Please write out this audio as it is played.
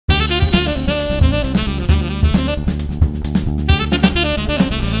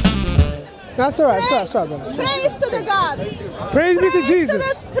That's all right. That's right, brother. Praise to the God. Praise be to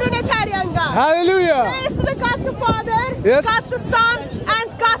Jesus. Praise to the Trinitarian God. Hallelujah. Praise to the God the Father, Yes. God the Son,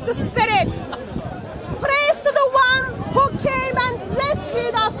 and God the Spirit. Praise to the one who came and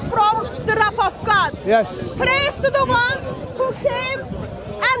rescued us from the wrath of God. Yes. Praise to the one who came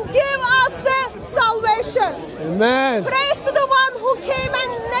and gave us the salvation. Amen. Praise to the one who came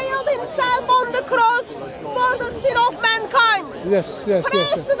and nailed himself on the cross for the sin of mankind. Yes, yes,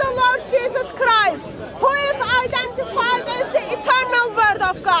 Praise yes. to the Lord Jesus Christ, who is identified as the eternal Word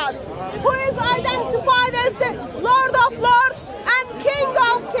of God, who is identified as the Lord of Lords and King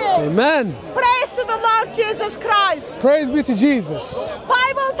of Kings. Amen. Praise to the Lord Jesus Christ. Praise be to Jesus.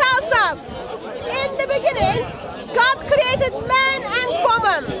 Bible tells us, in the beginning, God created man and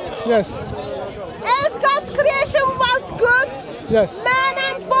woman. Yes. As God's creation was good, Yes. man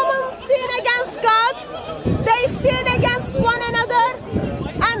and woman sin against God. They sin against one another,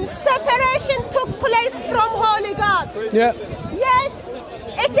 and separation took place from Holy God. Yeah. Yet,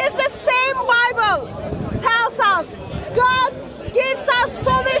 it is the same Bible tells us God gives us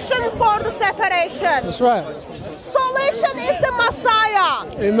solution for the separation. That's right. Solution is the Messiah.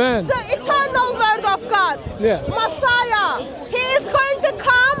 Amen. The eternal Word of God. Yeah. Messiah. He is going to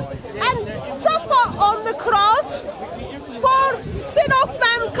come and suffer on the cross for sin of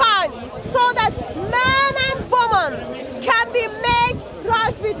mankind, so that man and woman can be made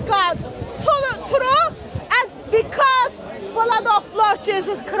right with God through and because blood of Lord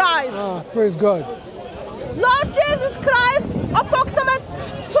Jesus Christ. Ah, praise God. Lord Jesus Christ, approximately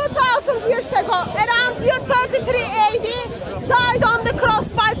 2,000 years ago, around year 33 AD, died on the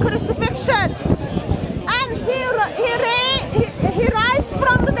cross by crucifixion. And he rises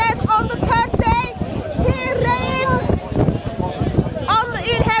from the dead on the third day. He reigns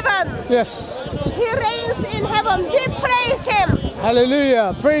in heaven. Yes. He reigns in heaven. We praise him.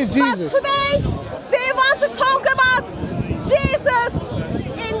 Hallelujah. Praise Jesus. But today, we want to talk about Jesus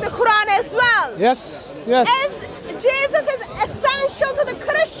in the Quran as well. Yes. Yes. As Jesus is essential to the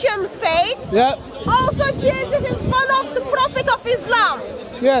Christian faith, Yeah. also Jesus is one of the prophet of Islam.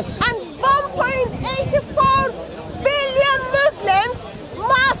 Yes. And 1.84 billion Muslims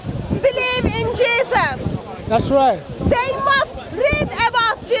must believe in Jesus. That's right. They must read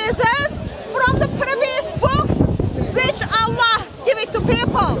about Jesus from the previous books which Allah give it to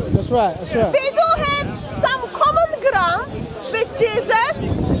people. That's right. That's right. We do have some common grounds with Jesus,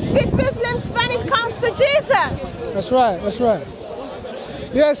 with Muslims when it comes to Jesus. That's right. That's right.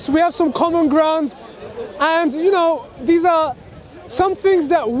 Yes, we have some common ground, and you know, these are some things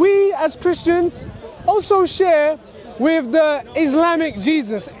that we as Christians also share with the Islamic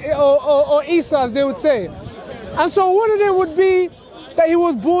Jesus, or Isa as they would say. And so one of them would be that he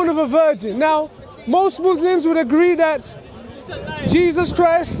was born of a virgin. Now, most Muslims would agree that Jesus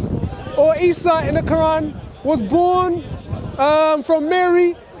Christ, or Isa in the Quran, was born from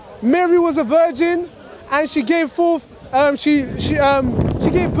Mary. Mary was a virgin, and she gave forth, she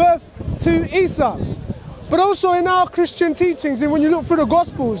gave birth to Isa. But also in our Christian teachings, and when you look through the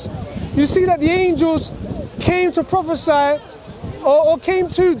Gospels, you see that the angels came to prophesy or came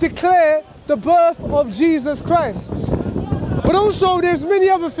to declare the birth of Jesus Christ. But also there's many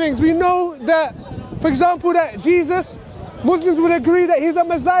other things. We know that, for example, that Jesus, Muslims would agree that he's a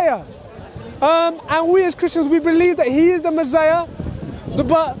Messiah. And we as Christians, we believe that he is the Messiah.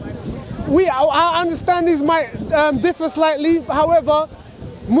 But our understandings might differ slightly. However,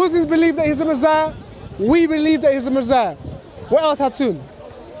 Muslims believe that he's a Messiah. We believe that he's a Messiah. What else, Hatun?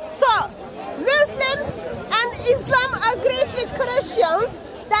 So, Muslims and Islam agrees with Christians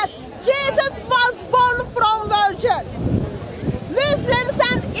that Jesus was born from virgin. Muslims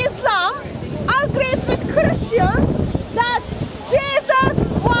and Islam agrees with Christians that Jesus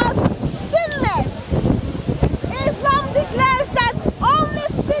was sinless. Islam declares that only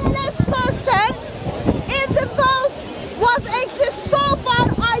sinless person in the world was exists so far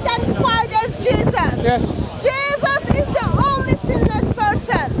identified as Jesus. Yes. Jesus is the only sinless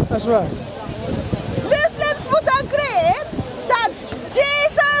person. That's right. Muslims would agree that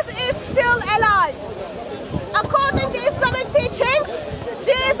Jesus is still alive. According to Islamic teachings,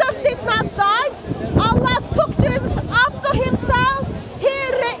 Jesus did not die. Allah took Jesus up to himself. He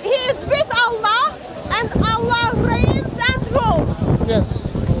is with Allah, and Allah reigns and rules.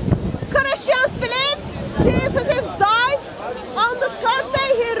 Yes. Christians believe Jesus is died. On the third day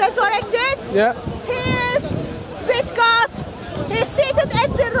he resurrected. Yeah. He is with God. He's seated at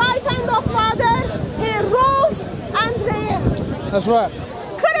the right hand of Father. He rules and reigns. That's right.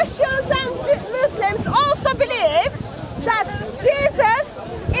 Christians and Muslims also believe that Jesus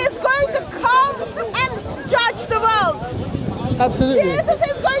is going to come and judge the world. Absolutely. Jesus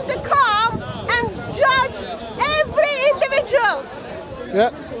is going to come Yeah.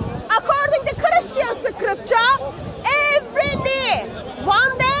 According to Christian scripture, every knee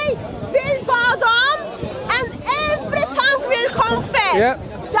one day will bow down and every tongue will confess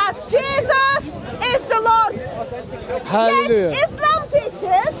that Jesus is the Lord. Hallelujah. Yet Islam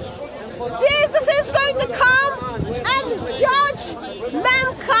teaches Jesus is going to come and judge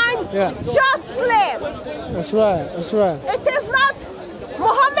mankind justly. That's right, that's right. It is not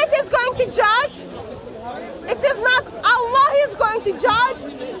Muhammad is going to judge. It is not Allah is going to judge,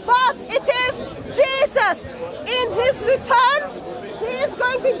 but it is Jesus. In his return, he is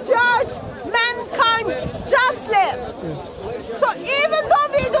going to judge mankind justly. Yes. So even though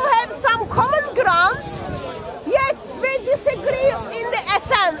we do have some common grounds, yet we disagree in the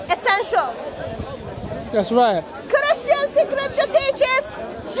essentials. That's right. Christian scripture teaches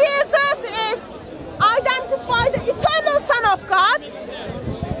Jesus is identified the eternal Son of God,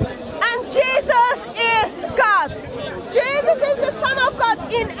 and Jesus is God. Jesus is the Son of God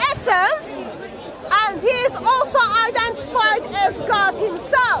in essence, and he is also identified as God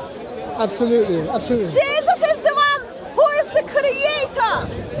himself. Absolutely, absolutely. Jesus is the one who is the creator.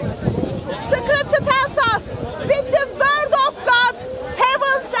 Scripture tells us, with the word of God,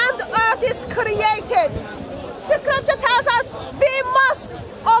 heavens and earth is created. Scripture tells us we must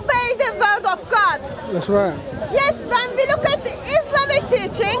obey the word of God. That's right. Yet when we look at the Islamic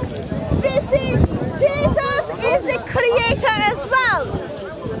teachings, we see Jesus is the creator as well.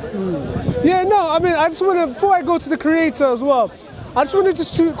 Yeah, no, I mean, I just want to, before I go to the creator as well, I just want to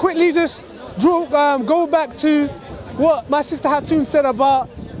just quickly just go back to what my sister Hatun said about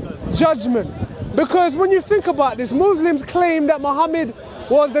judgment. Because when you think about this, Muslims claim that Muhammad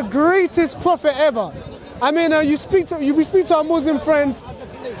was the greatest prophet ever. I mean, we speak to our Muslim friends,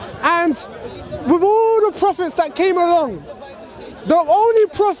 and with all the prophets that came along, the only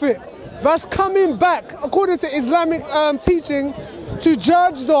prophet that's coming back, according to Islamic teaching, to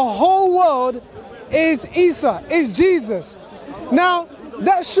judge the whole world is Isa, is Jesus. Now,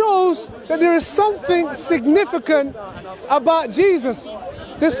 that shows that there is something significant about Jesus.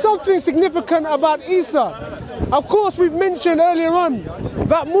 There's something significant about Isa. Of course, we've mentioned earlier on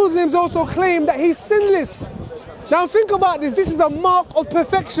that Muslims also claim that he's sinless. Now think about this, this is a mark of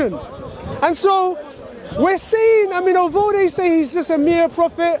perfection. And so we're saying, I mean, although they say he's just a mere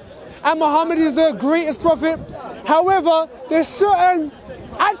prophet and Muhammad is the greatest prophet, however, there's certain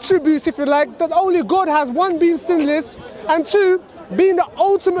attributes, if you like, that only God has. One, being sinless, and two, being the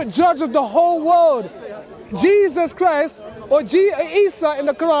ultimate judge of the whole world. Jesus Christ, or Isa in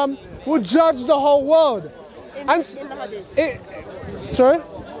the Quran, will judge the whole world. In the hadith. Sorry?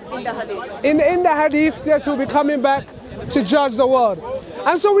 In the hadith. In the hadith, yes, he'll be coming back to judge the world.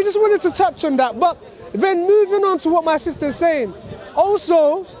 And so we just wanted to touch on that. But then moving on to what my sister is saying,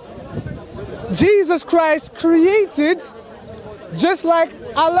 also, Jesus Christ created just like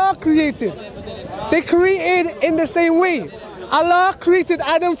Allah created. They created in the same way. Allah created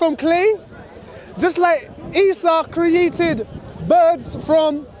Adam from clay, just like Isa created birds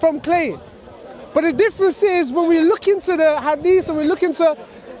from clay. But the difference is when we look into the hadith and we look into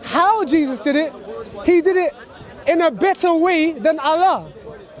how Jesus did it, he did it in a better way than Allah.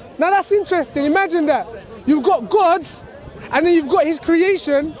 Now that's interesting. Imagine that. You've got God and then you've got his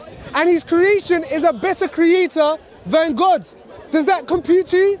creation, and his creation is a better creator than God. Does that compute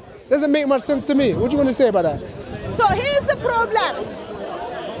to you? Doesn't make much sense to me. What do you want to say about that? So here's the problem.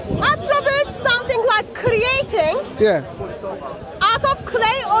 Attribute something like creating out of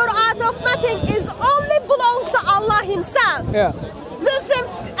clay or out of nothing is only belong to Allah himself. Yeah.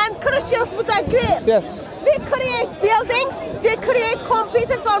 Muslims and Christians would agree. Yes. We create buildings, we create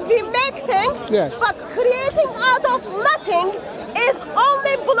computers, or we make things. Yes. But creating out of nothing is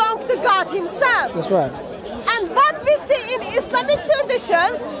only belong to God himself. That's right. And what we see in Islamic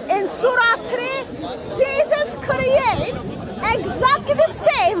tradition, in Surah 3, Jesus creates exactly the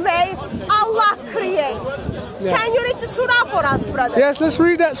same way Allah creates. Yeah. Can you read the surah for us, brother? Yes, let's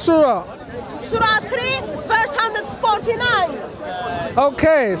read that surah. Surah 3, verse 149.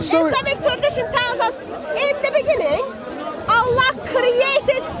 Okay, so Islamic tradition tells us, in the beginning, Allah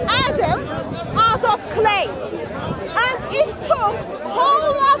created Adam out of clay. And it took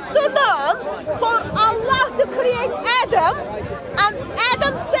whole afternoon for Allah to create Adam. And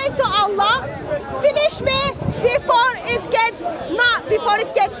Adam said to Allah, finish me before it gets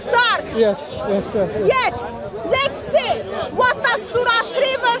dark. Yes. Yet, let's see what does Surah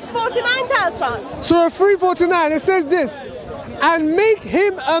 3 verse 49 tells us. Surah 3:49, it says this: and make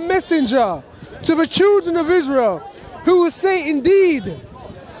him a messenger to the children of Israel, who will say, indeed,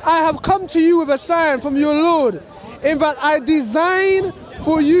 I have come to you with a sign from your Lord, in that I design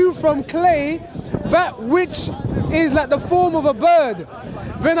for you from clay that which is like the form of a bird,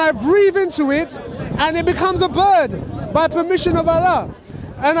 then I breathe into it and it becomes a bird by permission of Allah.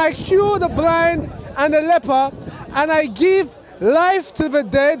 And I cure the blind and the leper, and I give life to the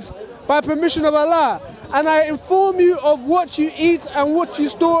dead by permission of Allah. And I inform you of what you eat and what you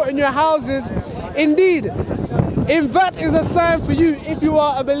store in your houses. Indeed, if that is a sign for you, if you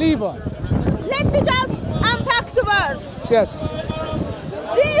are a believer. Let me just unpack the verse. Yes.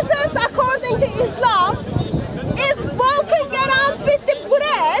 Jesus, according to Islam, is walking around with the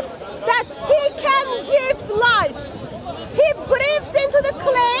breath that he can give life. He breathes into the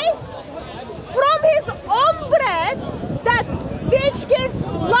clay from his own breath, that which gives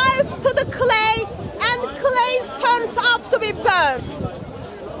life to the clay, and clay turns up to be bird.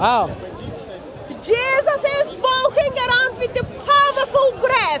 Wow. Jesus is walking around with the powerful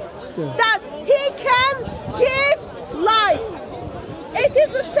breath that he can give life. It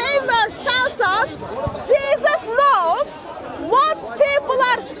is the same verse tells us Jesus knows what people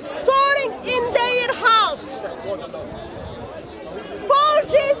are storing in their house. For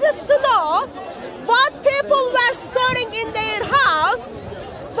Jesus to know what people were storing in their house,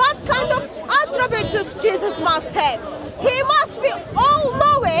 what kind of attributes Jesus must have. He must be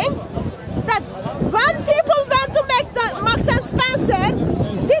all-knowing that when people went to Marks and Spencer,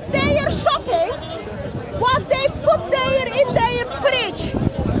 did their shoppings, what they put there in their fridge.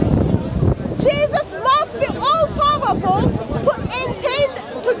 Jesus must be all-powerful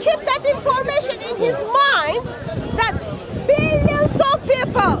to keep that information in his mind, that billions of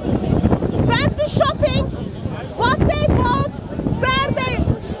people went to shopping, what they bought, where they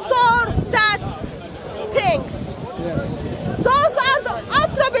store that things. Yes. Those are the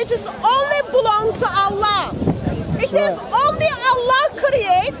attributes only belong to Allah. It is only Allah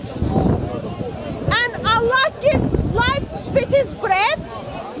creates, and Allah gives life with his breath,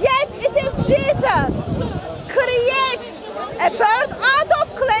 yet it is Jesus creates a bird out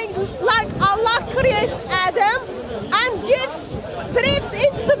of clay like Allah creates Adam, and breathes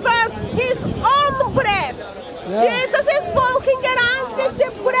into the bird his own breath. Yeah. Jesus is walking around with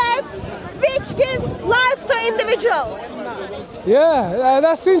the breath which gives life to individuals. Yeah,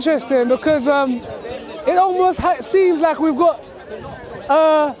 that's interesting, because it almost seems like we've got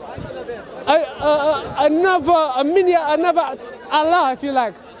another Allah, if you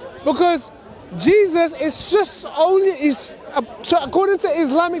like, because Jesus is just according to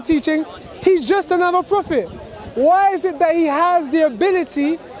Islamic teaching, he's just another prophet. Why is it that he has the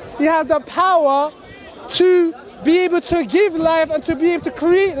ability, he has the power to be able to give life and to be able to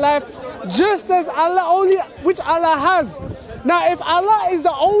create life, just as Allah which Allah has? Now, if Allah is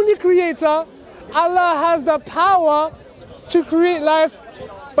the only creator, Allah has the power to create life,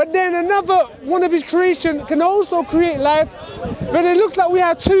 but then another one of his creation can also create life, then it looks like we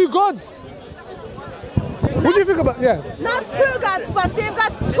have two gods. What do you think about Not two gods, but we've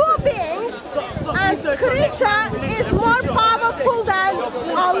got two beings, and creature is more powerful than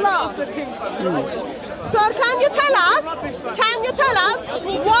Allah. So can you tell us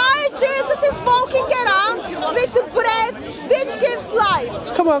why Jesus is walking around with the breath which gives life?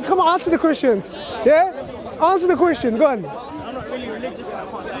 Come on, answer the questions. Yeah? Answer the question, go on. I'm not really religious.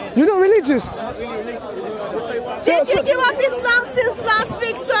 You're not religious? Did you give up Islam since last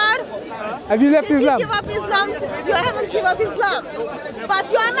week, sir? Have you left Islam? Did you give up Islam? You haven't given up Islam.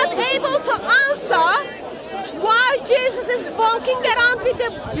 But you are not able to answer why Jesus is walking around with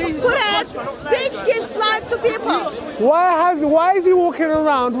the breath which gives life to people. Why is he walking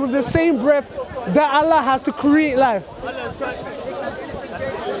around with the same breath that Allah has to create life?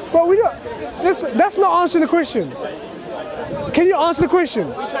 But we don't. That's not answering the question. Can you answer the question?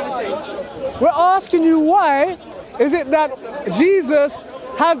 We're asking you, why is it that Jesus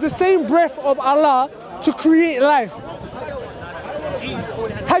has the same breath of Allah to create life?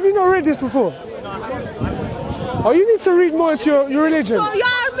 Have you not read this before? Oh, you need to read more into your religion. So you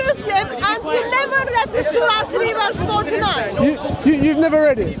are Muslim and you never read the Surah 3 verse 49. You've never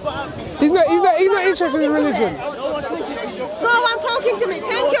read it. He's not interested in religion. No one talking to me.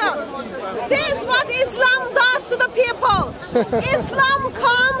 Thank you. This is what Islam does to the people. Islam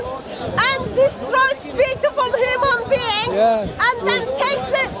comes and destroys beautiful human beings, and then takes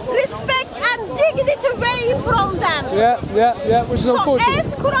the respect and dignity away from them. Which is unfortunate. So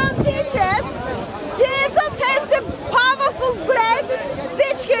as Quran teaches, Jesus has the powerful breath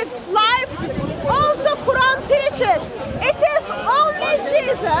which gives life. Also Quran teaches it is only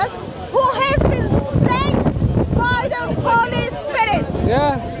Jesus who has been strengthened by the Holy Spirit.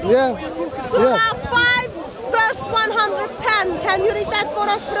 Surah 5 verse 110. Can you read that for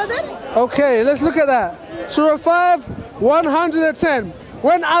us, brother? Okay, let's look at that. Surah 5 110.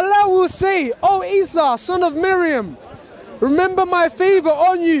 When Allah will say, O Isa, son of Maryam, Remember my favor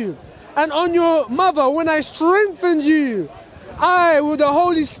on you and on your mother when I strengthened you. I, with the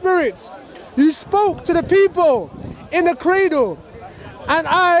Holy Spirit, you spoke to the people in the cradle, and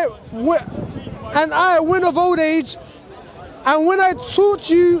I, when of old age, and when I taught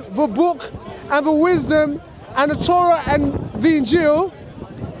you the book and the wisdom and the Torah and the Injil,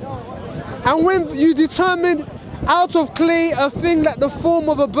 and when you determined out of clay a thing like the form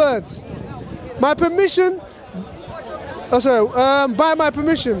of a bird, by my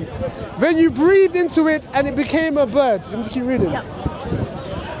permission, then you breathed into it and it became a bird. Let me keep reading.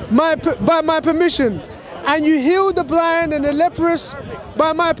 By my permission, and you healed the blind and the leprous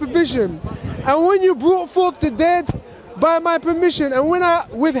by my permission, and when you brought forth the dead by my permission, and when I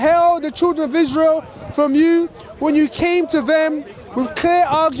withheld the children of Israel from you, when you came to them with clear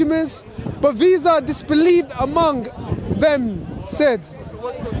arguments, but these are disbelieved among them, said,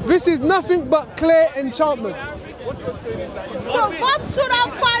 this is nothing but clear enchantment. So what Surah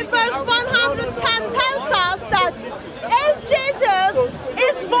 5 verse 110 tells us that as Jesus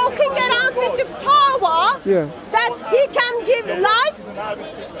is walking around with the power that he can give life,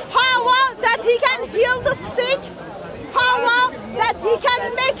 power that he can heal the sick, power that he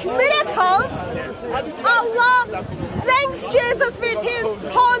can make miracles, Allah strengthens Jesus with his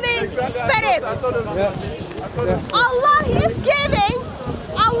Holy Spirit. Allah is giving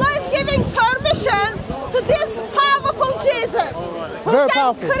permission to this powerful Jesus who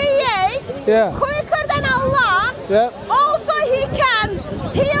can create quicker than Allah. Also he can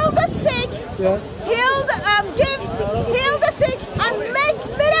heal the sick, heal the sick and make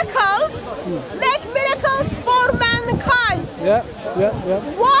miracles for mankind.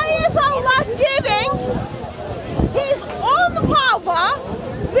 Why is Allah giving his own power,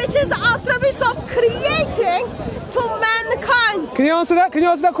 which is attributes of creating, to mankind? Can you answer that? Can you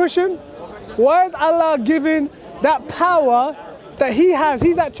answer that question? Why is Allah giving that power that he has,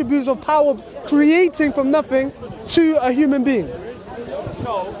 his attributes of power of creating from nothing, to a human being?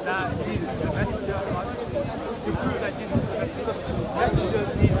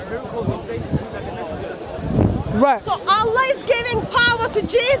 Right. So Allah is giving power to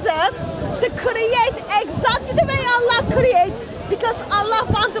Jesus to create exactly the way Allah creates, because Allah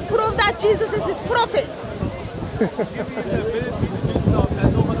wants to prove that Jesus is his prophet.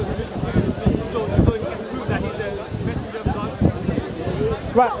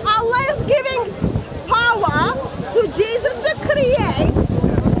 Right. So Allah is giving power to Jesus to create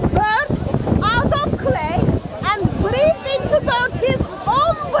bird out of clay and breathe into bird his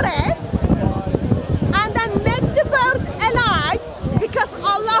own breath and then make the bird alive, because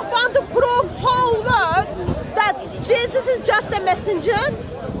Allah wants to prove whole world that Jesus is just a messenger.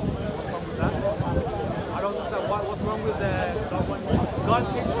 I don't understand what's wrong with when God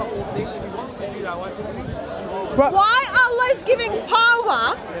takes up all things and he wants to do that. Why Allah is giving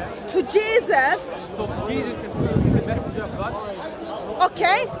power to Jesus? So Jesus can prove he's the messenger of God?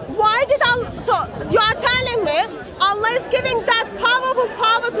 Okay, why did Allah, so you are telling me Allah is giving that powerful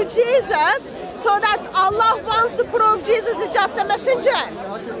power to Jesus so that Allah wants to prove Jesus is just a messenger?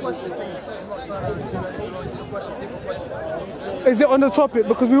 Ask your question, please. I'm not trying to do anything wrong. It's a question, simple question. Is it on the topic?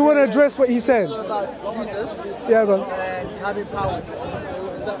 Because we want to address what he's saying. It's about Jesus Go on. and having powers.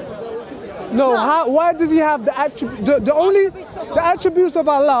 No, why does he have the attribute? The attributes of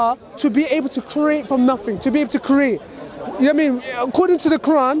Allah to be able to create from nothing, to be able to create. You know what I mean? According to the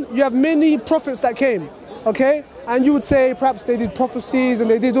Quran, you have many prophets that came, okay? And you would say perhaps they did prophecies and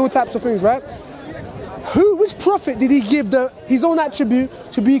they did all types of things, right? Which prophet did he give his own attribute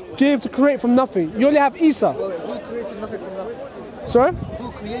to be able to create from nothing? You only have Isa. Well, who created nothing from nothing? Sorry?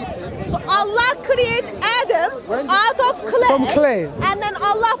 Who created? So Allah created Adam out of clay. From clay. And then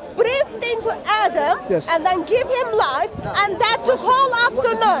Allah breathed into Adam and then give him life, and that took whole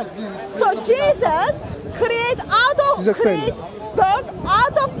afternoon. So Jesus created out of clay, bird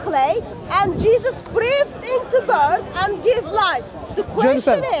out of clay, and Jesus breathed into bird and give life. The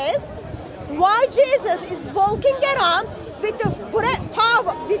question is, why Jesus is walking around with the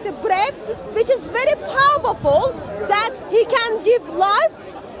power, with the breath, which is very powerful, that he can give life.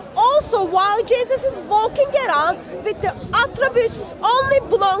 Also, why Jesus is walking around with the attributes only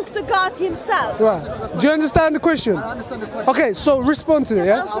belong to God himself. Right. Do you understand the question? I understand the question. Okay, so respond to it,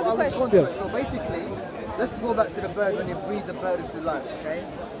 yeah? I'll respond to it. So basically, let's go back to the bird when you breathe the bird into life, okay?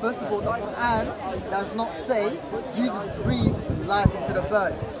 First of all, the Quran does not say Jesus breathed life into the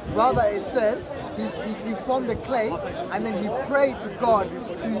bird. Rather, it says he formed the clay and then he prayed to God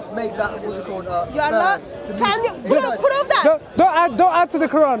to make that, what's it called, bird. Can you prove that? Don't add to the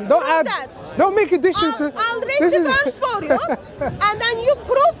Quran. Don't add. That. Don't make additions. I'll read the verse for you, and then you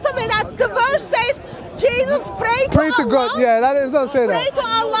prove to me that the verse says Jesus prayed Pray to Allah. God. Yeah, that is not say Pray that. to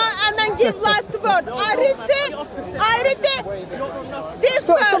Allah and then give life to bird. I read this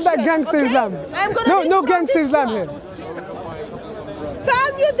Stop version. that gangster okay? Islam. I'm gonna read No from gangster this Islam one. here.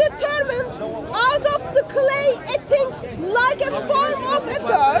 Can you determine out of the clay a thing like a form of a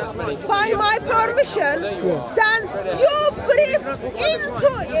bird by my permission? Then you breathe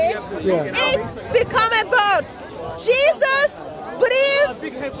into it, it become a bird. Jesus breathed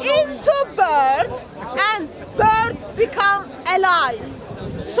into bird and bird become alive.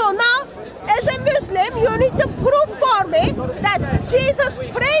 So now, as a Muslim, you need to prove for me that Jesus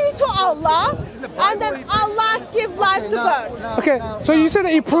prayed to Allah and then Allah give life to bird. Okay, so you said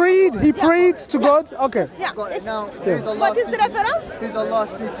that he prayed to God? Okay. Yeah. Got it. Now, here's Allah What is the speaking. reference? Here's Allah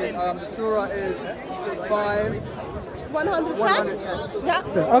speaking. The surah is 5. 110. Yeah.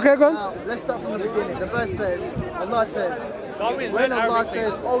 Okay, go on. Now, let's start from the beginning. The verse says, Allah says, when Allah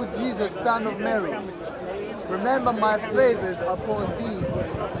says, "O Jesus, son of Mary, remember my favors upon thee,"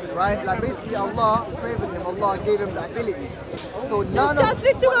 right? Like basically Allah favored him, Allah gave him the ability. So none of... Just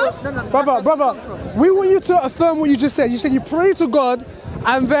read the verse. No, Brother, we want you to affirm what you just said. You said you prayed to God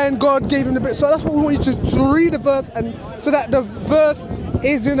and then God gave him the bit. So that's what we want you to read the verse, and so that the verse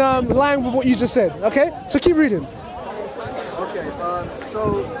is in line with what you just said. Okay? So keep reading. Okay,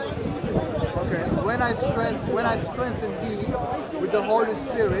 when I strengthen thee with the Holy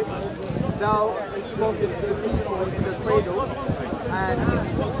Spirit, thou spokest to the people in the cradle and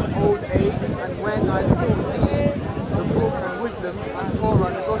old age, and when I taught thee the book and wisdom and Torah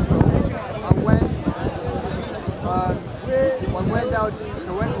and the gospel,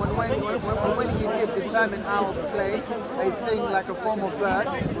 and when he did determine out of clay a thing like a form of bird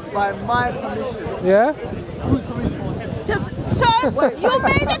by my permission. Yeah? Whose permission? Just, sir, you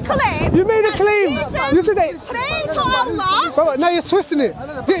made a claim. You made a claim. Jesus You said that. prayed to Allah. Brother, now you're twisting it.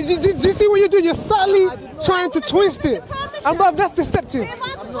 Do you see what you're doing? You're subtly trying to twist it. And bruv, that's deceptive.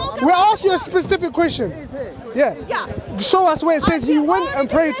 We're asking you a specific question. Yeah. Yeah. Show us where it says he went and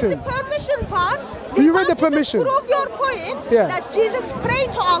prayed to The him. permission part. You read the want you to permission. Prove your point that Jesus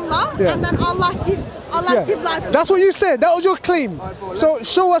prayed to Allah and then Allah give life. That's what you said. That was your claim. So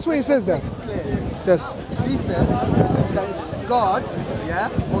show us where it says that. It's clear. Yes. She said that God,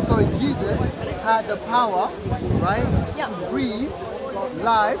 Jesus had the power, right, to breathe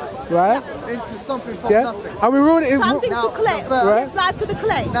life into something from nothing. And we wrote it in. Something Now, to clay. the verse- Give life to the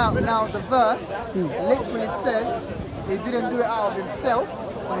clay. Now the verse literally says he didn't do it out of himself,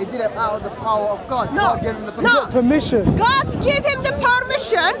 but he did it out of the power of God. No. God gave him the permission. No. Permission. God give him the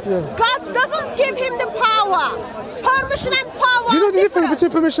permission. God doesn't give him the power. Permission and power. Do you know are the difference different.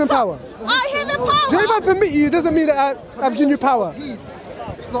 between permission and power? I have a power. Do you know if I permit you, it doesn't mean that I've given you power. Peace.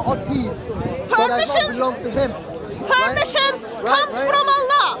 It's not of peace. But I Permission? don't belong to him. Permission comes from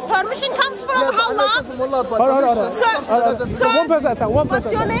Allah. Permission comes from Yeah, but I know it Allah. comes from Allah, but Hold on. permission is something that doesn't Sir, One person at a time. One What's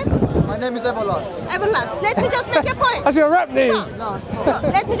person your at a time. name? My name is Everlast. Everlast. Let me just make a point. That's your rap name. Sir, No, it's not. sir,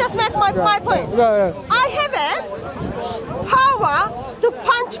 let me just make my point. Yeah. I have a power to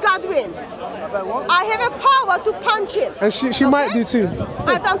punch Godwin. About what? I have a power to punch him. And she might do too.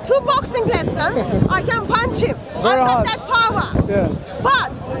 I've done 2 boxing lessons. I can punch him. I've got hard. that power. Yeah.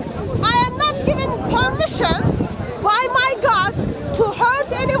 But I am not given permission by my God to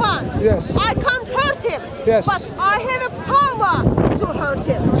hurt anyone. Yes. I can't hurt him. Yes. But I have a power to hurt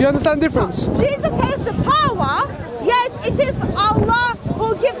him. Do you understand the difference? Jesus has the power, yet it is Allah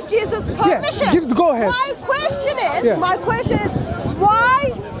who gives Jesus permission. give the go-ahead. My question is, Yeah.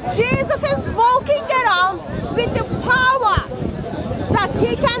 why Jesus is walking around with the power that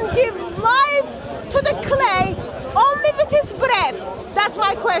he can give life to the clay only with his breath? That's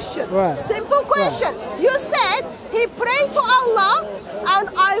my question. Right. Simple question. You said he prayed to Allah, and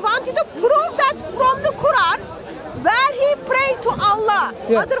I want you to prove that from the Quran where he prayed to Allah.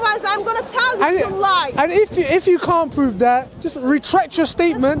 Yeah. Otherwise, I'm going to tell you you lie. And if you can't prove that, just retract your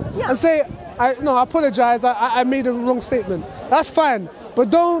statement and say, I apologize. I made a wrong statement. That's fine. But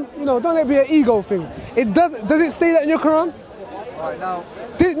don't let it be an ego thing. It does it say that in your Quran? Right now,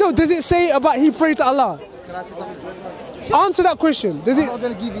 Does it say about he prayed to Allah? can I say something? Answer that question. Does I'm it? not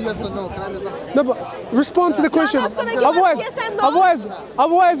going to give you yes or no. Can I say something? No, but respond to the question. not gonna give us yes and no.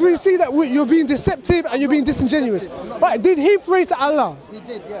 Otherwise, we see that you're being deceptive and you're being disingenuous. Right? Did he pray to Allah? He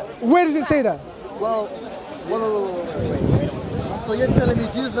did, yeah. Where does it say that? Well, wait. So you're telling me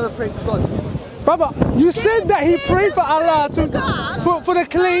Jesus never prayed to God? Baba, you said that he prayed for Allah for the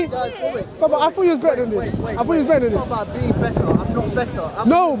clay. Guys, wait. Baba, I thought you was better than this. I thought you was better than It's this. not about being better. I'm not better.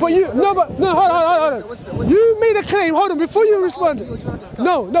 No, but hold on. You made a claim. Hold on, before you respond.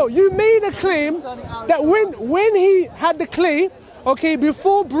 No, you made a claim that when he had the clay, okay,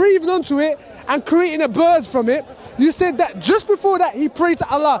 before breathing onto it and creating a bird from it. You said that just before that he prayed to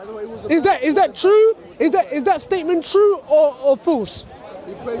Allah. Is that true? Is that statement true or false?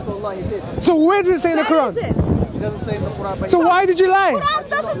 He prayed to Allah, he did. So where does it say in the Where Quran? is it? He doesn't say in the Quran. But So why did you lie? Quran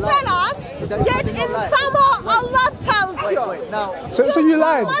doesn't tell us, yet in somehow Allah tells you. Wait, now. So you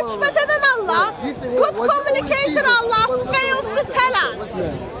lied. Much better than Allah. You think, Good was it only communicator Jesus? Allah fails to tell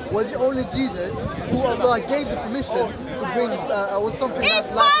us. Was it only Jesus who Allah gave the permission to bring was something It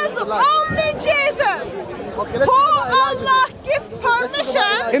that's life was into life? only Jesus Okay, who let's talk about Elijah. Allah give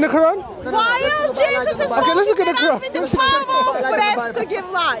permission In the Quran? while Jesus is Okay, let's look at the walking around Quran. with the power of breath to give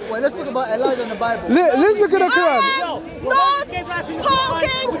life. Well, let's talk about Elijah in the Bible. Let's look at the Quran. I am not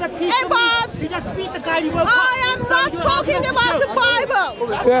talking about. He just beat the guy he woke up. I am not talking about the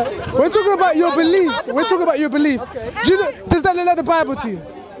Bible. Yeah, we're talking about your belief. We're talking about your belief. Do you know, does that look like the Bible to you?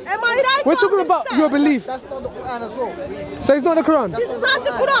 Am I right? We're to talking about your understand? belief. That's not the Quran as well. So it's not the Quran. This is not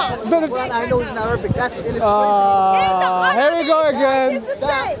the Quran. It's not The the Quran I know is in Arabic. That's illustration. In the here we go Arabic, again. It is the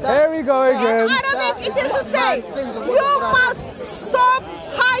same. Here we go In again. Arabic, it is the same. You must stop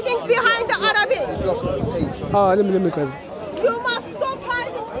hiding behind the Arabic. Drop the page. Oh, let me go. You must stop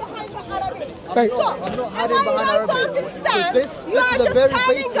hiding behind the Arabic. Thanks. So, I'm not am hiding I behind right Arabic. to understand? This You are is a just very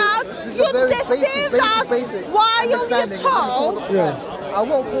telling basic- us this is you a very deceived us basic while you understanding. You call told. the Quran. I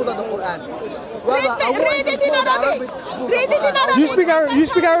won't call that the Quran. Rather, I won't Read even it in call the Arabic. book Read the it in Quran. Arabic. Do you speak Arabic? You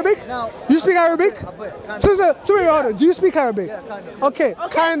speak Arabic? Now, You speak Arabic? a bit, kind So, of. so wait, hold on. Do you speak Arabic? Yeah, kind of. Okay,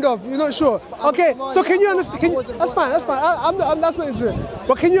 kind of. You're not sure. Okay, so can you understand? That's fine. That's fine. That's not interesting.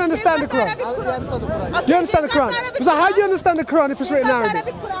 But can you understand the Quran? I understand the Quran. You understand the Quran? So how do you understand the Quran if it's written in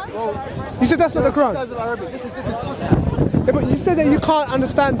Arabic? Well, You said that's not the there are two Quran. kinds of Arabic. This is Fusha. Yeah, but you said that you can't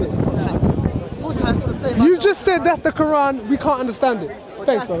understand it. Fusha is not the same. You just said that's the Quran. We can't understand it.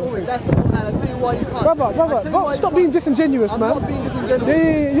 Thanks, brother. That's the Quran. I'll tell you why you can't. Brother, I'll tell you why you stop can't. being disingenuous, I'm man. not being disingenuous.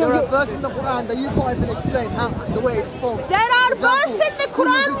 Yeah, There are you're- verses in the Quran that you can't even explain how the way it's formed. There are verses in the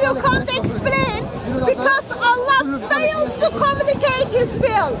Quran you can't explain because Allah fails to communicate His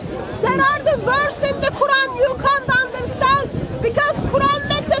will. There are the verses in the Quran you can't understand because Quran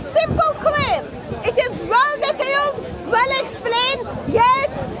makes a simple claim. It is well detailed, well explained, yet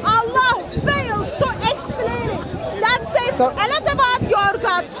Allah fails to explain it. That says a lot about your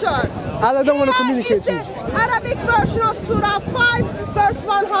God, sir. Allah don't want to Here communicate is to you. the Arabic version of Surah 5, verse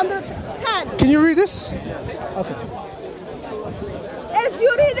 110. Can you read this? Okay. As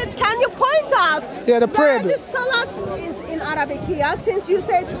you read it, can you point out Yeah, the prayer where the bit. salat is in Arabic here, since you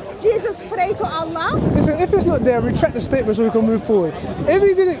said Jesus prayed to Allah? Listen, if it's not there, retract the statement so we can move forward. If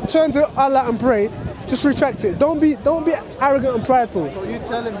you didn't turn to Allah and pray, just retract it. Don't be arrogant and prideful. So you're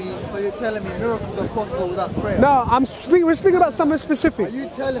telling me miracles are possible without prayer? No, we're speaking about something Are specific. you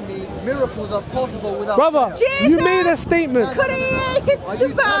telling me miracles are possible without Brother, prayer? Jesus you made a statement. created Are the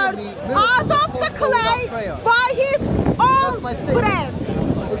you bird telling me miracles out are of the possible without clay prayer? by his That's own my statement.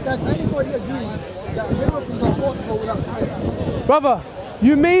 breath. Does anybody agree that miracles are possible without prayer? Brother,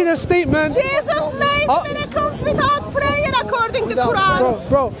 you made a statement. Jesus made Oh. miracles without prayer according to Quran.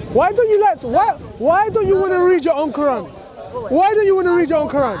 Bro, why don't you why don't you want to read your own Quran? Why don't you want to read your own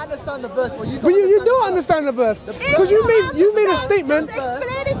I Quran? understand the verse, but you don't. But you understand don't the verse. understand the verse. If Because you made a understand, statement. just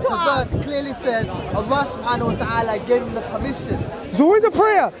explain it to The us. verse clearly says Allah subhanahu wa ta'ala gave him the permission. So where's the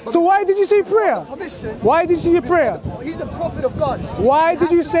prayer? So why did you say prayer? Permission. Why did you say prayer? He's a prophet of God. Why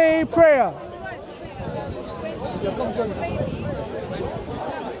did you say prayer? Yeah, come join us.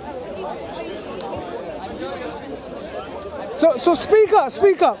 So speak up.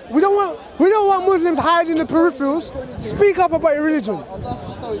 We don't want Muslims hiding in the peripherals. Speak up about your religion.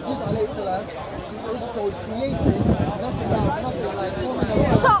 Allah, sorry, Jesus alayhi salam, is called creating nothing like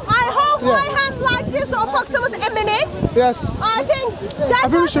forming So I hold Yeah. my hand like this for approximately a minute. Yes. I think that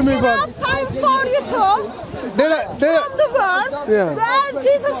think we was should move on. enough time for you to from the verse Yeah. where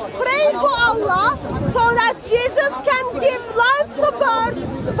Jesus prayed to Allah so that Jesus can give life to bird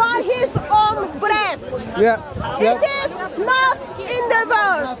by his own breath. Yeah. It is not in the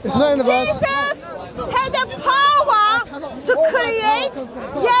verse. It's not in the verse. Jesus had the power to create,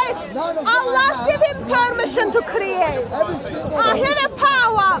 yet Allah gave him permission to create. I have a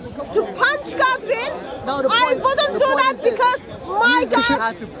power to punch Godwin. I wouldn't do that because my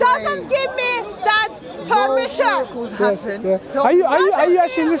God doesn't give me that permission. miracles happen. Yeah. Tell Are you me-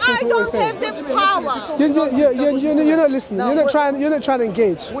 actually listening I to what we're don't saying? have the power. You're not listening. You're not trying to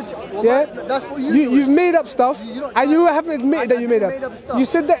engage. Well, Yeah. that's what you do. You've made up stuff, You don't- and you haven't admitted that you made made up up. stuff. You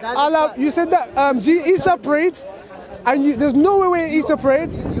said that That's Allah. fact. You said that Isa prayed, and there's no way Isa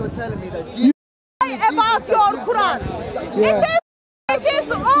prayed. You're telling me that Jesus. About your Quran. Yeah. It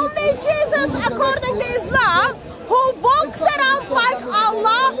is only Jesus, according to Islam, who walks around like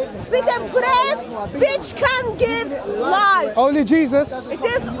Allah with a breath which can give life. Only Jesus. It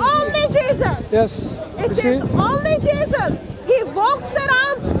is only Jesus. Yes. It is only Jesus. He walks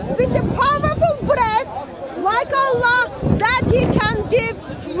around with a powerful breath like Allah that he can give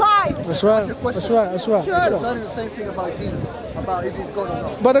life. That's right. That's right. That's right. Sure. That's It's right. the same thing about Jesus, about if he's God or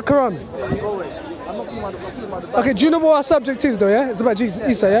not. But the Quran. Always. I'm not talking about the Bible. Okay, do you know what our subject is though, yeah? It's about Jesus,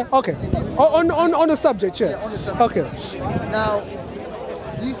 Isa, yeah? Okay. On the subject, yeah? On the subject. Okay. Now,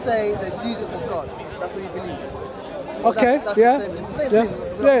 you say that Jesus was God. That's what you believe. Okay, That's yeah. the same. It's the same Yeah.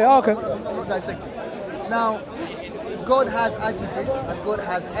 thing. Yeah, okay. I'm not dissecting. Now, God has attributes and God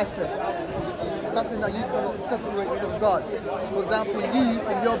has essence. Something that you cannot separate from God. For example, you,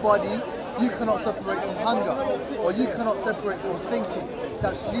 from your body, you cannot separate from hunger. Or you cannot separate from thinking.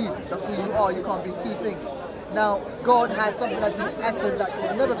 That's you. That's who you are. You can't be two things. Now, God has something that's his essence that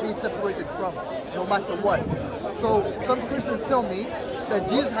can never be separated from, no matter what. So, some Christians tell me that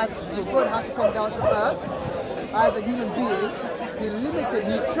God had to come down to earth as a human being.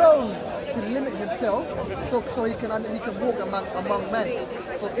 He chose to limit himself so he can walk among men.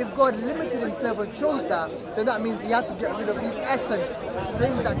 So if God limited himself and chose that, then that means he had to get rid of his essence,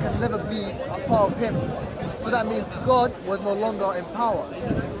 things that can never be a part of him. So that means God was no longer in power.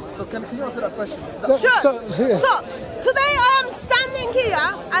 So can you answer that question? Sure. So today I am standing here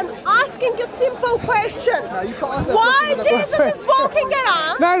and asking you a simple question. No, you can't answer Why that question. Jesus is walking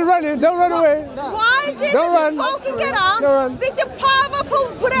around? No, running. Don't run away. Why Jesus Don't run. is walking Don't around run. with the powerful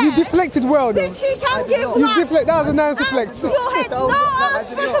breath You deflected well though. which he can give You life? deflect. That was a nice deflect. And you had no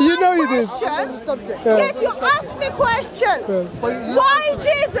answer to You know my you did. question. The subject. Yet you asked me question. Why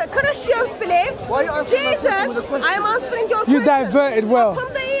Jesus? Christians believe Why are you answering my question Jesus. with a question? I am answering your You question. diverted well.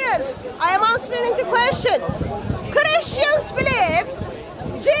 Open the ears. I am answering the question. Christians believe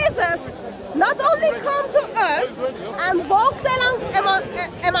Jesus not only come to earth and walked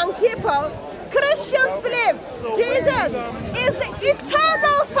among people. Christians believe Jesus is the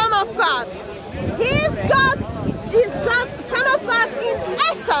eternal Son of God. He is God. He is God, Son of God in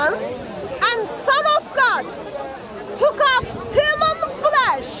essence, and Son of God took up human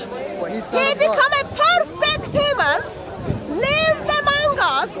flesh. He became a perfect human, lived among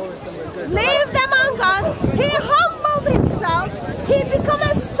us, he humbled himself, he became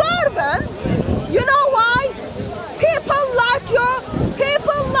a servant. You know why? People like you,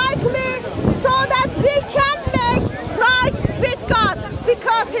 people like me, so that we can make right with God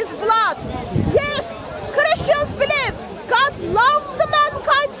because his blood. Yes, Christians believe God loved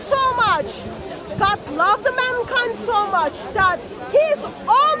mankind so much. God loved mankind so much that his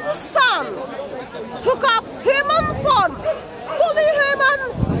own son took up human form, fully human,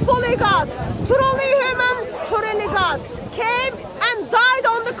 fully God, truly human, truly God, came and died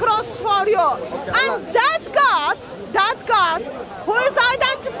on the cross for you. And that God, who is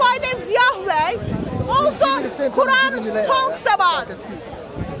identified as Yahweh, also Quran talks about.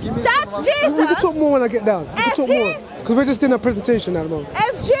 That's We can Jesus. talk more when I get down. We can talk more. Because we're just doing a presentation at the moment.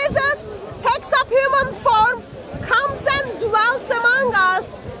 As Jesus takes up human form, comes and dwells among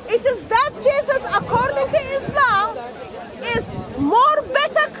us, it is that Jesus, according to Islam, is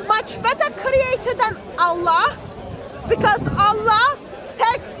much better creator than Allah, because Allah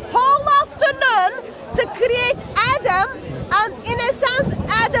takes whole afternoon to create Adam, and in a sense,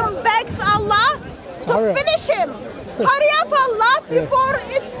 Adam begs Allah to Hurry up. finish him. Hurry up, Allah, before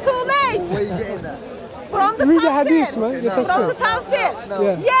it's too late. Where are you getting that? From the Read the tafsir. hadith, man. Your From the tafsir. tafsir.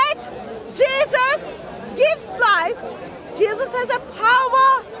 Yeah. Yet, Jesus gives life. Jesus has a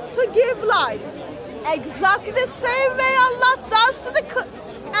power to give life. Exactly the same way Allah does to the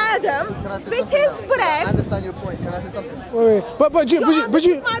Adam Can I say with something his now? I breath. understand your point. Can I say something? Wait.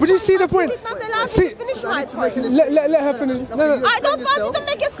 But you see the point? You did not allow me See, to finish Because I my need to make point. an let her finish. No. I don't want you to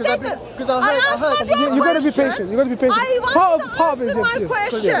make a statement. Because I heard. You got to be patient. You got to be patient. I want Part you of to it answer is my yeah.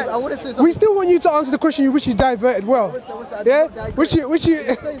 question. I want to say something. We still want you to answer the question which you diverted well. Yeah? Which you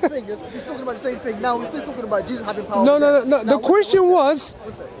Same thing. He's talking about the same thing. Now we're still talking about Jesus having power. No. Now, The question was,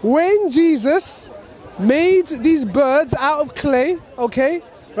 when Jesus made these birds out of clay, okay,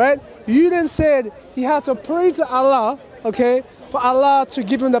 right? You then said he had to pray to Allah, okay, for Allah to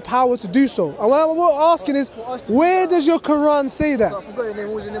give him the power to do so. And what we're asking is, where does your Quran say that? So I forgot your name.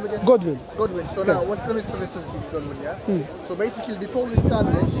 What was your name again? Godwin. Godwin. So now, let me listen to you, Godwin, yeah? So basically, before we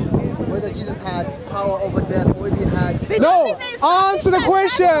established whether Jesus had power over death or if he had... No, answer the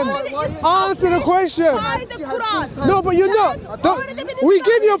question. Answer the question. By the Quran. No, but you're not. We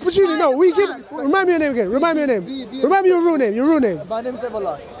give you opportunity. No, we give. Remind me your name again. Remind me your name. Remind me your real name. Your real name. My name's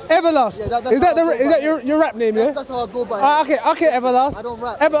Everlast. Everlast. Yeah, that's is that how I go by your rap name? Yeah. That's how I go by. Okay, Everlast. I don't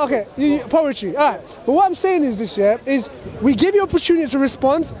rap. Okay, poetry. All right. But what I'm saying is this, yeah, is we give you opportunity to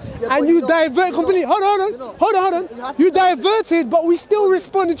respond, and you divert completely. Hold on. You diverted, but we still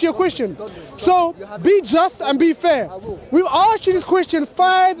responded to your question. So be just and be fair. We've asked you this question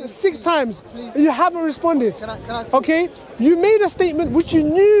 5, 6 times, and you haven't responded. Can I Okay? You made a statement which you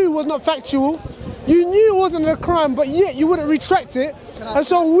knew was not factual. You knew it wasn't a crime, but yet you wouldn't retract it. And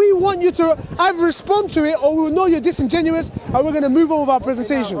so we want you to either respond to it, or we'll know you're disingenuous, and we're going to move on with our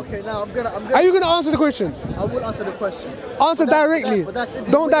presentation. Okay, now I'm gonna. Are you going to answer the question? I will answer the question. Answer directly.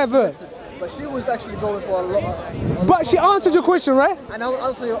 Don't divert. Listen, but she was actually going for a lot. But she answered your question, right? And I will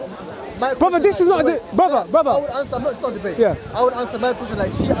answer my question. Brother, this is not brother. I would answer. It's not debate. Yeah. I would answer my question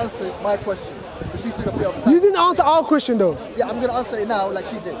like she answered my question. But she took a bit of time. You didn't answer our question though. Yeah, I'm gonna answer it now like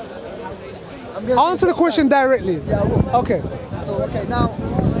she did. Answer the question directly. Yeah, I will. Okay. So now,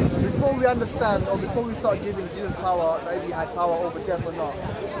 before we understand or before we start giving Jesus power, that he had power over death or not,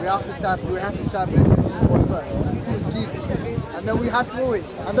 we have to establish who Jesus was first. Who is Jesus? And then we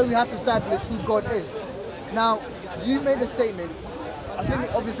have to establish who God is. Now, you made a statement. I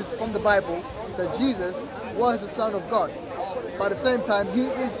think obviously it's from the Bible that Jesus was the Son of God. But at the same time, he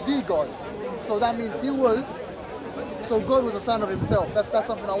is the God. So that means so God was a son of himself. That's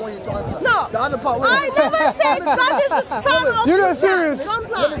something I want you to answer. No. The other part. I never said God is the son of You're not serious. Don't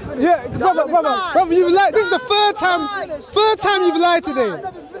lie. Yeah, brother, you've lied. This is the third time you've lied today.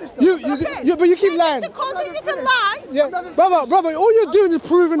 But you keep lying. To continue to lie. Yeah, brother, all you're doing is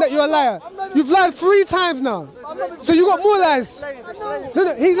proving that you're a liar. You've lied 3 times now. So you got more lies.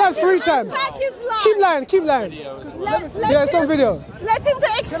 No, he lied 3 times. Keep lying. Yeah, it's on video. Let him to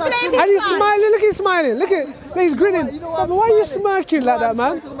explain his And he's lies. smiling. Look, he's smiling. Look, he's grinning. Brother, why are you smirking like that,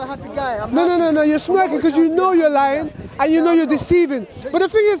 man? Because I'm a happy guy. No, you're smirking because you know you're lying and you know you're deceiving. But the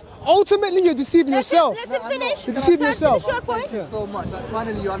thing is, ultimately you're deceiving yourself. Let him finish. You're deceiving yourself. Finish your point. Thank you so much.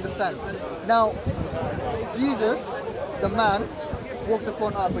 Finally, you understand. Now, Jesus, the man, walked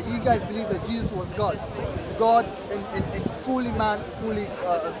upon earth, but you guys believe that Jesus was God. God in fully man, fully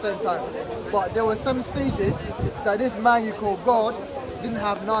at the same time. But there were some stages that this man you call God didn't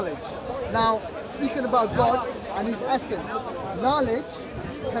have knowledge. Now, speaking about God and his essence, knowledge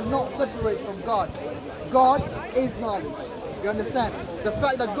cannot separate from God. God is knowledge. You understand? The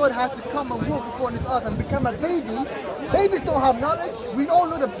fact that God has to come and walk upon this earth and become a baby, babies don't have knowledge. We all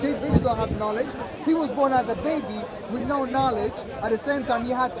know that babies don't have knowledge. He was born as a baby with no knowledge. At the same time,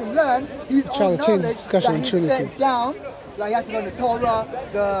 he had to learn his own knowledge that he sent down. Like he had to learn the Torah,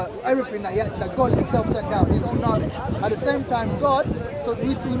 everything that God himself sent down, his own knowledge. At the same time, God, so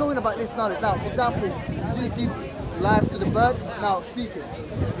we know about this knowledge. Now, for example, Jesus give life to the birds. Now, speaking,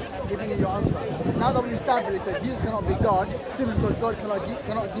 giving you your answer. Now that we established that Jesus cannot be God, simply because God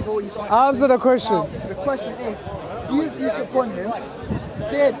cannot give away his own Answer the question. Now, the question is, Jesus used upon him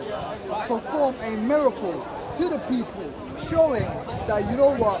did perform a miracle to the people, showing that, you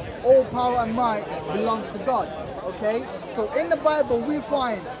know what, all power and might belongs to God. Okay? So in the Bible we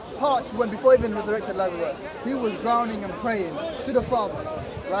find parts when before even resurrected Lazarus, he was drowning and praying to the Father,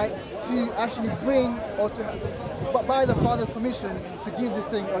 right? To actually bring but by the Father's permission to give this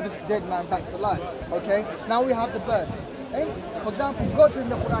thing or this dead man back to life. Okay? Now we have the bird. And for example, God said in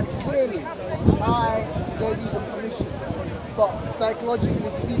the Quran clearly, I gave you the permission. But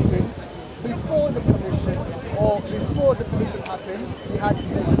psychologically speaking, before the permission happened, he had to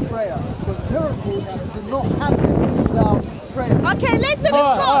make a prayer. Because miracles do not happen without prayer. Okay, let me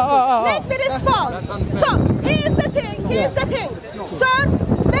respond. Let me respond. So, here's the thing. Sir,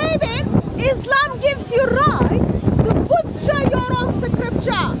 maybe Islam gives you right to butcher your own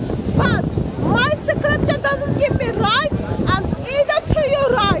scripture. But my scripture doesn't give me right, and either to you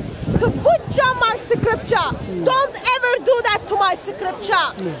right to butcher my scripture. Don't ever do that to my scripture.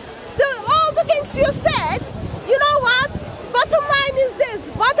 All the things you said, you know what? Bottom line is this.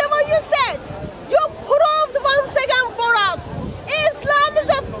 Whatever you said, you proved once again for us. Islam is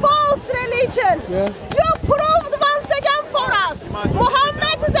a false religion. Yeah. You proved once again for us.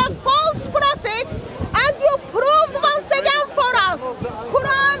 Muhammad is a false prophet, and you proved once again for us.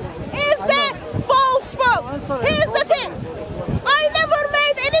 Quran is the false book. Here's the thing. I never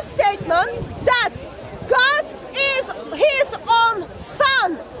made any statement that God is his own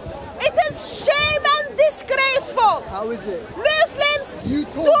son. It is shame and disgraceful. How is it? Muslims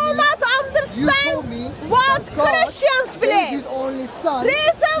do not understand what Christians believe.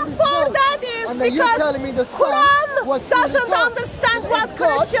 Reason for that is because the Quran doesn't understand what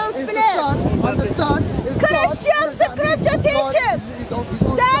Christians believe. Christian scripture teaches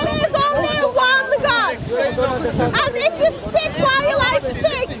there is only one God. And if you speak while I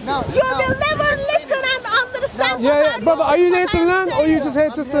speak, Yeah, brother, are you there to learn or are you just here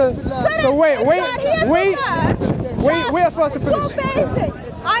just to... So wait for us to finish. Do basics.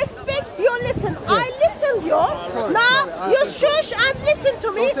 I speak, you listen. I listen you. Now you shush and listen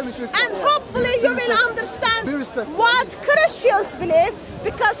to me, and hopefully you will understand what Christians believe,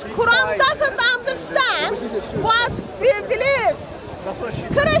 because Quran doesn't understand what we believe.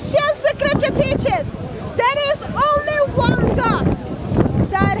 Christian scripture teaches there is only one God.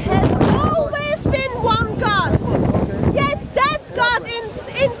 There has always been one God. Yet that God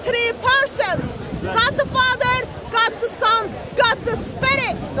in three persons. God the Father, God the Son, God the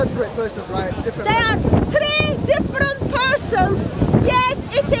Spirit. Separate persons, right? Different. They are three different persons, yet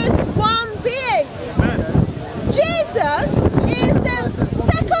it is one being. Jesus is the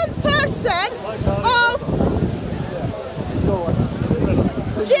second person of...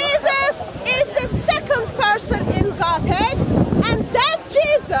 Jesus is the second person in Godhead, and that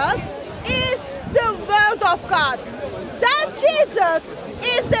Jesus is the Word of God. That Jesus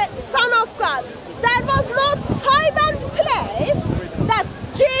is the Son of God. There was no time and place that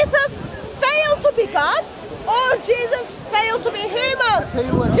Jesus failed to be God or Jesus failed to be human.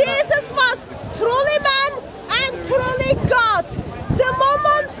 Jesus was truly man and truly God. The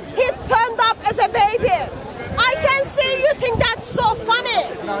moment he turned up as a baby, I can see you think that's so funny.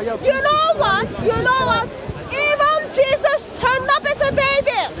 You know what? Even Jesus turned up as a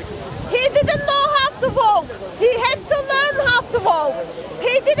baby. He didn't know how to walk. He had to learn how to walk.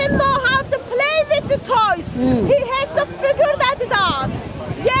 He didn't know how to play with the toys. He had to figure that out.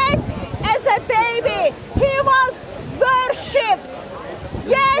 Yet, as a baby, he was worshipped.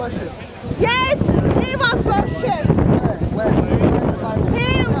 Yet he was worshipped.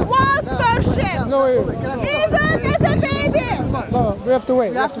 He was worshipped. No, Even as a baby. Brother, we have to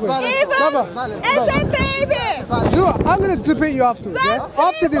wait. Even as a baby. You know what? I'm going to debate you afterwards, yeah?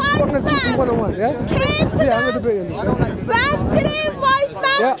 After this, we're going to teach you 101, yeah? Yeah, I'm going to debate you on this. When three wise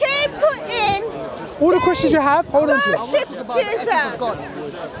men came to inn, all the questions you have, hold on to it. worship Jesus.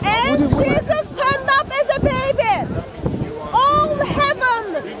 And Jesus turned up as a baby. All heaven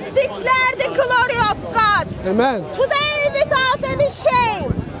declared the glory of God. Amen. Today, without any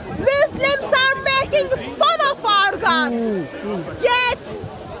shame, Muslims are making fun of our God. Yet,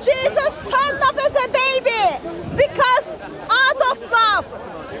 Jesus turned up as a baby because out of love,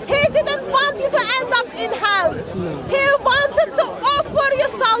 he didn't want you to end up in hell. He wanted to offer you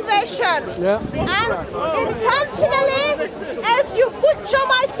salvation. And intentionally, as you butcher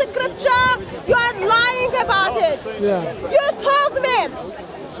my scripture, you are lying about it. You told me,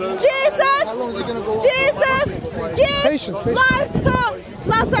 Jesus gave life to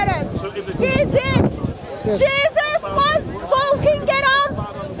Lazarus. He did. Jesus was walking around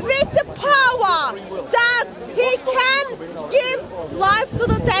with the power that he can give life to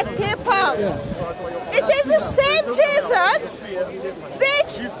the dead people. It is the same Jesus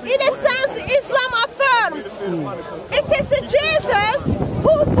which, in a sense, Islam affirms. It is the Jesus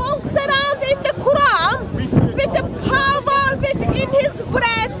who walks around in the Quran with the power within his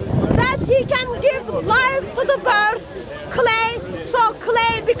breath that he can give life to the bird, clay, so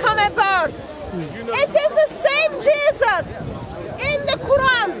clay become a bird. It is the same Jesus in the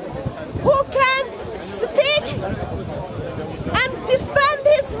Quran who can speak and defend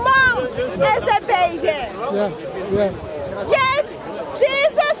his mom as a baby. Yet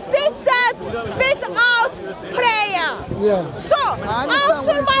Jesus did that without prayer. So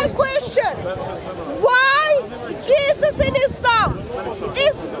answer my question. Why Jesus in Islam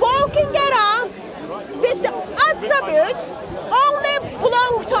is walking around with the attributes only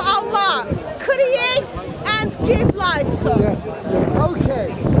belong to Allah, create and give life. So. Okay,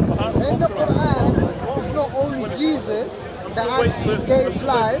 in the Quran, it's not only Jesus that actually gave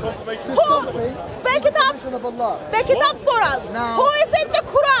life to something. Back it up. Of Allah. Back it up for us. Now, who is in the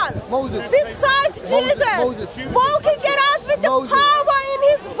Quran? Moses. Besides Jesus, walking around with the power in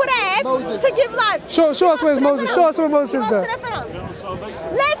his breath to give life. Show us where Moses. Show us where Moses is there.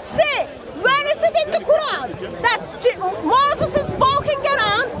 Let's see. Where is it in the Quran that Moses is walking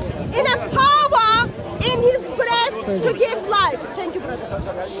around in a power in his breath to give life? Thank you, brother.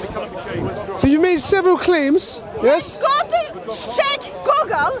 So you made several claims, yes? Go to check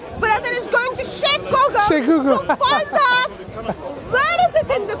Google. Brother is going to check Google to find out where is it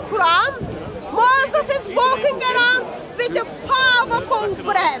in the Quran. Moses is walking around with a powerful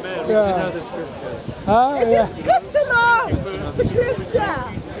breath. It is good to know scripture.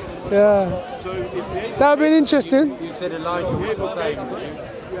 That would be interesting. You said Elijah was the same.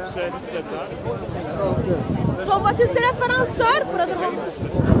 Said that. So what is the reference, sir, brother?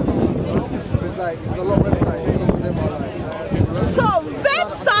 There's a lot of websites. Some of them are So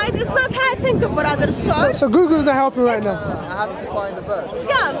website is not helping explaining to brother, sir. So Google's not helping right now. I have to find the verse.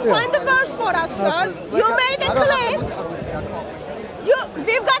 Yeah, find the verse for us, sir. You made a claim.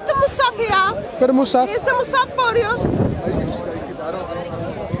 We've got the Musaf here. Got the Musaf. Here's the Musaf for you.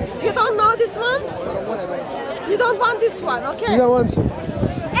 You don't know this one? You don't want this one, okay? You don't want to.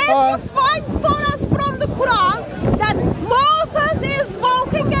 As you find for us from the Quran that Moses is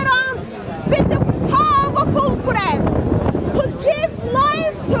walking around with the powerful breath to give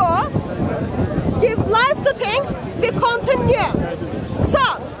life to things, we continue. So,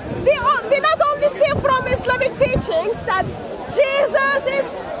 we not only see from Islamic teachings that Jesus is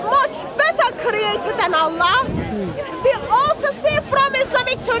much better creator than Allah, we also see from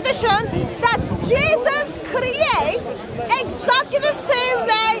Islamic tradition that Jesus creates exactly the same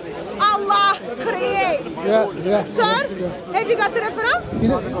way Allah creates. Yeah. Sir, have you got the reference? You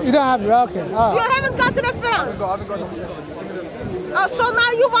don't have it, okay. You haven't got the reference. So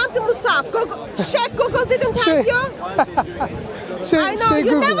now you want the Musaf. Google didn't help you? I know,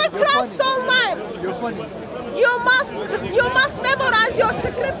 you never trust online. You're funny. You must memorize your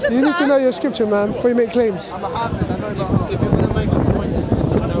scripture, You need to know your scripture, man, before you make claims. I'm a Hafiz, I know about If you're going to make a point, you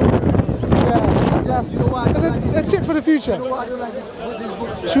need to know. That's a tip for the future.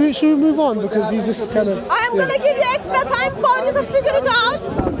 Should we move on, because he's just kind of... I am going to give you extra time for you to figure it out.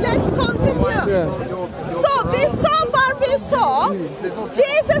 Let's continue. Yeah. So we saw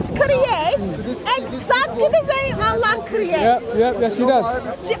Jesus creates exactly the way Allah creates. Yes, he does.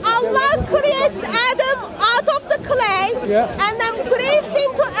 Allah creates Adam out of the clay, and then breathes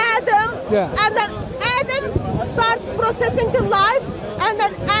into Adam, and then Adam starts processing the life, and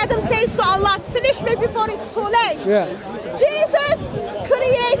then Adam says to Allah, finish me before it's too late. Jesus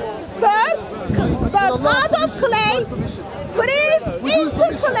creates bird out of clay, breathes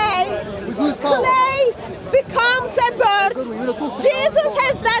into clay, clay becomes a bird. Jesus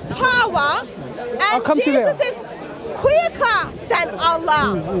has that power, and Jesus is quicker than Allah.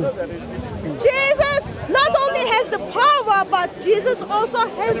 Jesus not only has the power, but Jesus also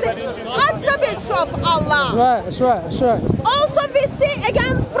has the attributes of Allah. That's right. Also we see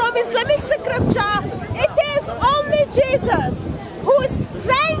again from Islamic scripture, it is only Jesus who is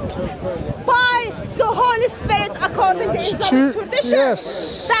strengthened by the Holy Spirit according to Islamic tradition.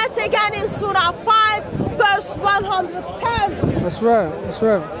 Yes. That's again in Surah 5, verse 110. That's right.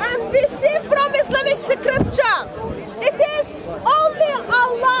 And we see from Islamic scripture, it is only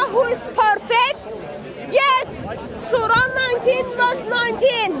Allah who is perfect, yet Surah 19, verse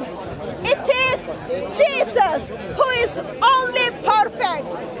 19, it is Jesus who is only perfect.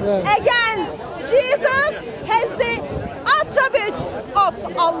 Again, Jesus has the attributes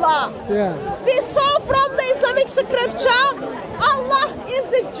of Allah. We saw from the Islamic scripture, Allah is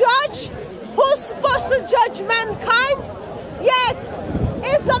the judge who's supposed to judge mankind, yet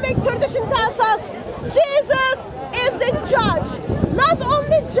Islamic tradition tells us Jesus is the judge. Not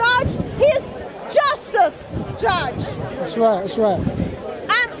only judge, he is justice judge. That's right.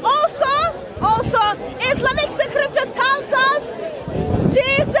 And also Islamic scripture tells us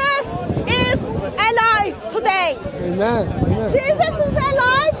Jesus is alive today. Amen. Jesus is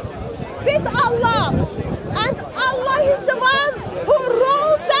alive with Allah, and Allah is the one who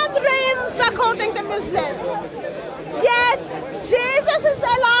rules and reigns according to Muslims. Yet Jesus is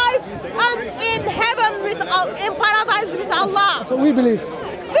alive and in heaven in paradise with Allah. That's what we believe.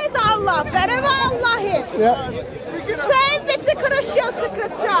 With Allah, wherever Allah is. Same with the Christian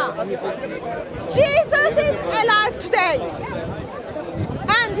scripture. Jesus is alive today,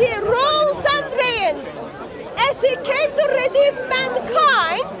 and he rules and reigns as he came to redeem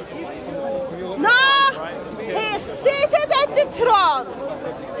mankind. Now he is seated at the throne,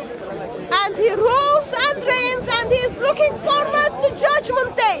 and he rules and reigns, and he is looking forward to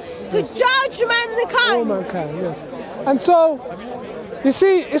Judgment Day, to judge mankind. All mankind, yes. And so, you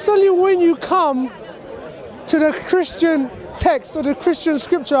see, it's only when you come to the Christian text or the Christian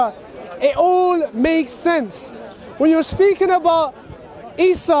scripture, it all makes sense. When you're speaking about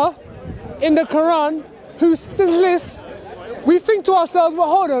Isa in the Quran, who's sinless, we think to ourselves, well,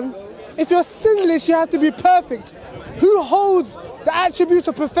 hold on, if you're sinless, you have to be perfect. Who holds the attributes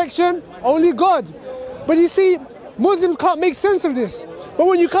of perfection? Only God. But you see, Muslims can't make sense of this. But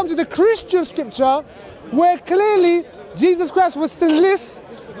when you come to the Christian scripture, where clearly Jesus Christ was sinless,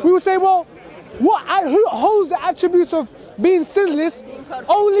 we will say, well, who holds the attributes of being sinless?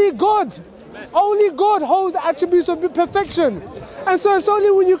 Only God. Only God holds the attributes of perfection. And so it's only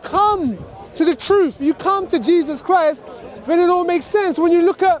when you come to the truth, you come to Jesus Christ, then it all makes sense. When you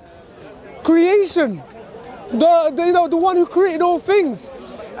look at creation, the one who created all things,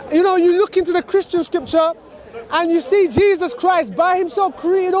 you look into the Christian scripture, and you see Jesus Christ by himself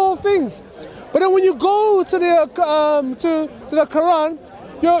created all things. But then when you go to the Quran,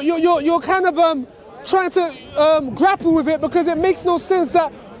 you're kind of trying to grapple with it, because it makes no sense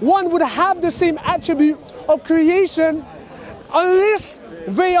that one would have the same attribute of creation unless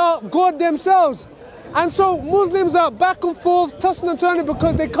they are God themselves. And so Muslims are back and forth, tossing and turning,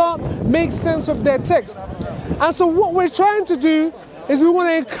 because they can't make sense of their text. And so what we're trying to do is we want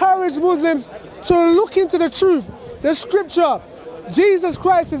to encourage Muslims to look into the truth, the scripture. Jesus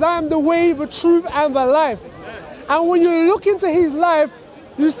Christ says, I am the way, the truth, and the life. And when you look into his life,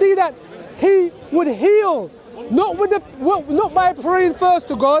 you see that he would heal, not by praying first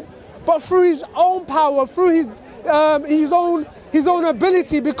to God, but through his own power, through his own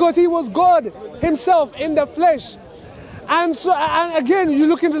ability, because he was God himself in the flesh. And so, and again, you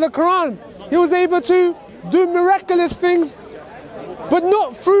look into the Quran, he was able to do miraculous things, but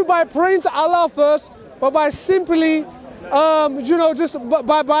not through by praying to Allah first, but by simply, just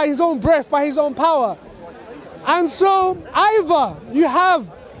by his own breath, by his own power. And so either you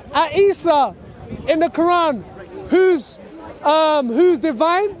have Isa in the Quran who's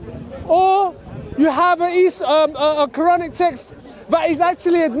divine, or you have a Quranic text that is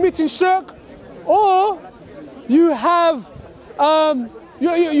actually admitting shirk, or you have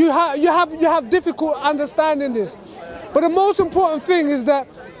you have difficult understanding this. But the most important thing is that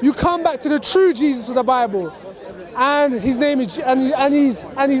you come back to the true Jesus of the Bible, and his name is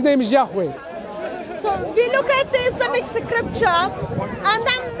his name is Yahweh. So we look at the Islamic scripture, and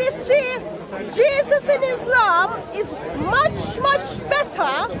then we see Jesus in Islam is much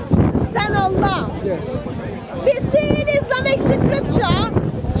better than Allah. Yes. We see in Islamic scripture,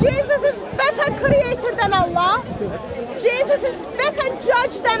 Jesus is better creator than Allah. Jesus is better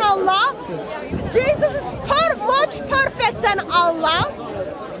judge than Allah. Jesus is much perfect than Allah.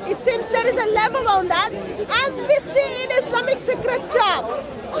 It seems there is a level on that. And we see in Islamic scripture,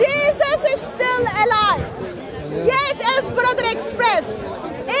 Jesus is still alive. Yet, as brother expressed,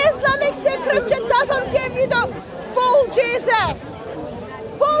 Islamic scripture doesn't give you the full Jesus.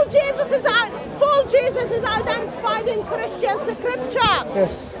 Full Jesus is identified in Christian scripture.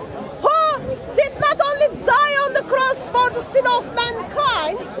 Yes. Who did not only die on the cross for the sin of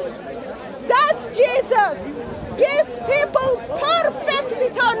mankind, that Jesus gives people perfect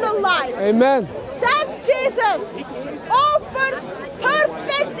eternal life. Amen. That Jesus offers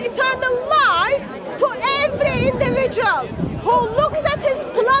perfect eternal life to every individual who looks at his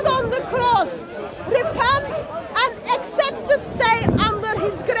blood on the cross, repents, and accepts to stay under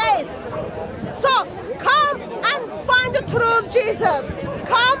his grace. So come and find the true Jesus.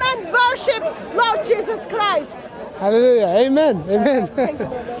 Come and worship Lord Jesus Christ. Hallelujah. Amen. Amen. Thank you.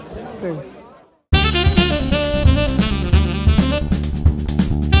 Thanks.